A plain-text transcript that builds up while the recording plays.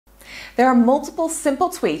There are multiple simple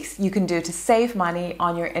tweaks you can do to save money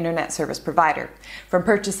on your internet service provider, from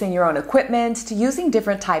purchasing your own equipment to using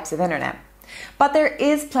different types of internet. But there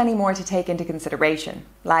is plenty more to take into consideration,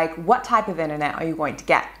 like what type of internet are you going to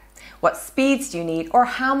get? What speeds do you need, or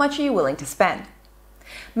how much are you willing to spend?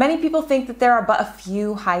 Many people think that there are but a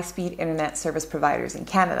few high-speed internet service providers in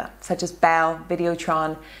Canada, such as Bell,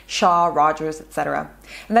 Videotron, Shaw, Rogers, etc.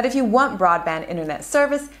 And that if you want broadband internet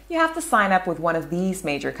service, you have to sign up with one of these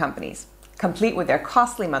major companies, complete with their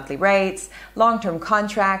costly monthly rates, long-term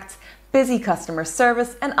contracts, busy customer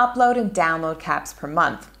service, and upload and download caps per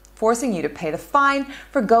month, forcing you to pay the fine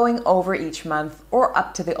for going over each month or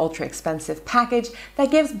up to the ultra-expensive package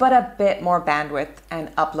that gives but a bit more bandwidth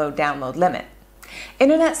and upload-download limit.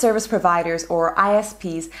 Internet service providers, or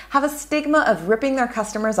ISPs, have a stigma of ripping their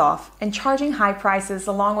customers off and charging high prices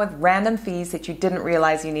along with random fees that you didn't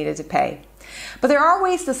realize you needed to pay. But there are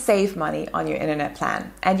ways to save money on your internet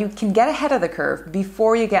plan, and you can get ahead of the curve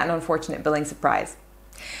before you get an unfortunate billing surprise.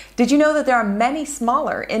 Did you know that there are many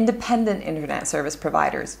smaller, independent internet service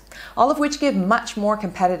providers, all of which give much more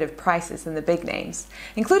competitive prices than the big names,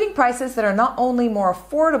 including prices that are not only more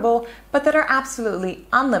affordable, but that are absolutely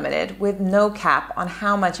unlimited with no cap on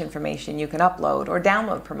how much information you can upload or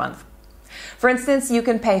download per month? For instance, you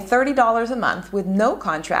can pay $30 a month with no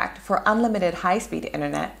contract for unlimited high-speed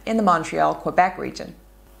internet in the Montreal, Quebec region.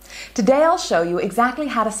 Today I'll show you exactly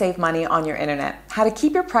how to save money on your internet, how to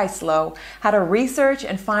keep your price low, how to research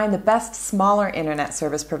and find the best smaller internet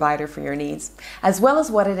service provider for your needs, as well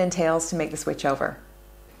as what it entails to make the switch over.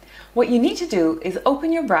 What you need to do is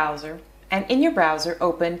open your browser, and in your browser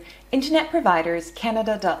open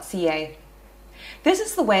internetproviderscanada.ca. This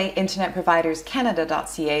is the way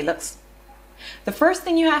internetproviderscanada.ca looks. The first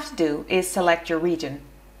thing you have to do is select your region.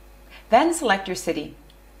 Then select your city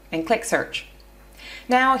and click search.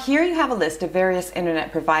 Now here you have a list of various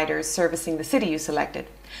internet providers servicing the city you selected.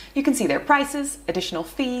 You can see their prices, additional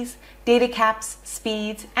fees, data caps,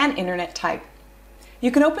 speeds, and internet type.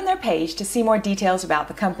 You can open their page to see more details about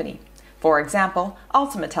the company. For example,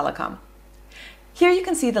 Ultima Telecom. Here you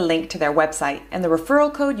can see the link to their website and the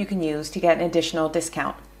referral code you can use to get an additional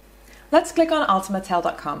discount. Let's click on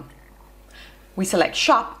ultimatel.com. We select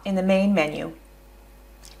Shop in the main menu,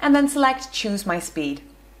 and then select Choose My Speed.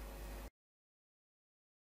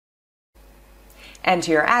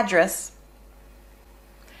 Enter your address,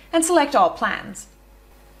 and select All Plans.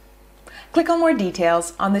 Click on More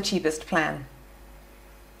Details on the cheapest plan.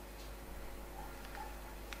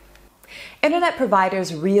 Internet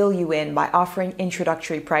providers reel you in by offering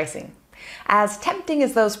introductory pricing. As tempting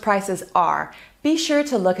as those prices are, be sure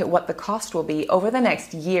to look at what the cost will be over the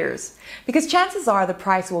next years, because chances are the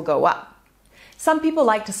price will go up. Some people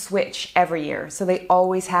like to switch every year, so they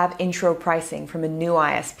always have intro pricing from a new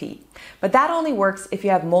ISP. But that only works if you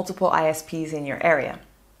have multiple ISPs in your area.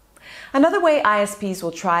 Another way ISPs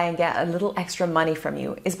will try and get a little extra money from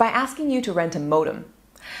you is by asking you to rent a modem.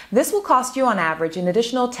 This will cost you on average an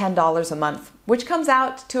additional $10 a month, which comes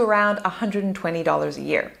out to around $120 a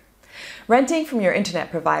year. Renting from your internet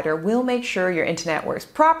provider will make sure your internet works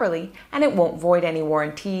properly and it won't void any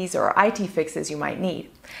warranties or IT fixes you might need.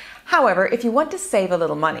 However, if you want to save a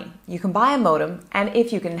little money, you can buy a modem, and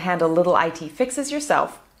if you can handle little IT fixes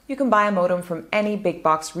yourself, you can buy a modem from any big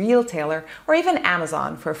box retailer or even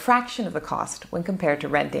Amazon for a fraction of the cost when compared to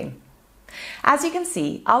renting. As you can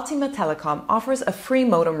see, Ultima Telecom offers a free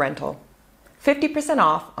modem rental, 50%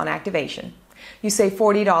 off on activation. You save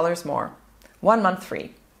 $40 more, 1 month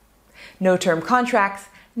free. No term contracts,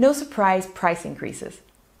 no surprise price increases.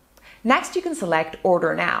 Next, you can select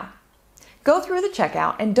Order Now. Go through the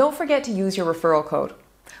checkout and don't forget to use your referral code.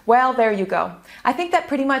 Well, there you go. I think that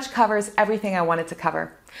pretty much covers everything I wanted to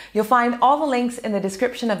cover. You'll find all the links in the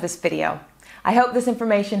description of this video. I hope this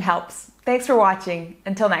information helps. Thanks for watching.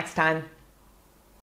 Until next time.